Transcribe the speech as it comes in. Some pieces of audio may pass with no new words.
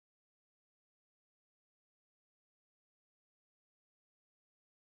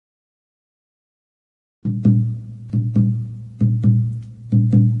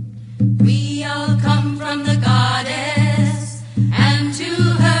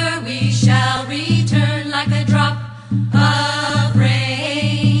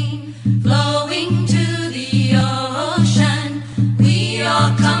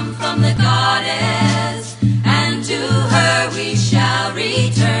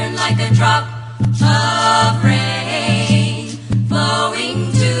like a drop of rain,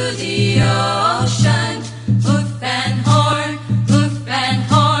 flowing to the ocean. Hoof and horn,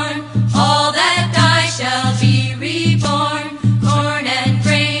 all that die shall be reborn. Corn and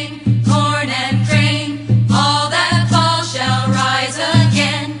grain, all that fall shall rise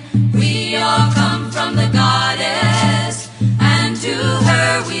again. We all come from the goddess, and to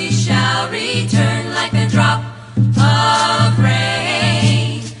her we shall return like a drop of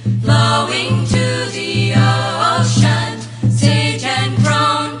rain, flowing to the ocean. Sage and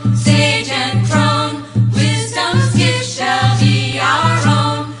crone, wisdom's gift shall be our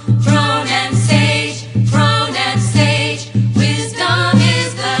own. Crone and sage, wisdom is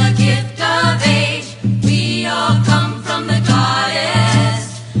the gift of age. We all come from the goddess,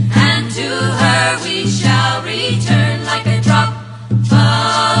 and to her we shall return like a drop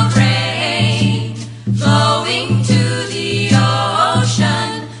of rain, flowing to the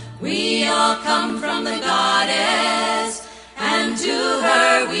ocean. We all come from the goddess, and to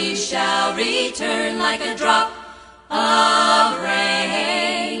her we shall return like a drop of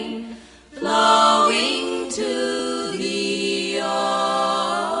rain, flowing to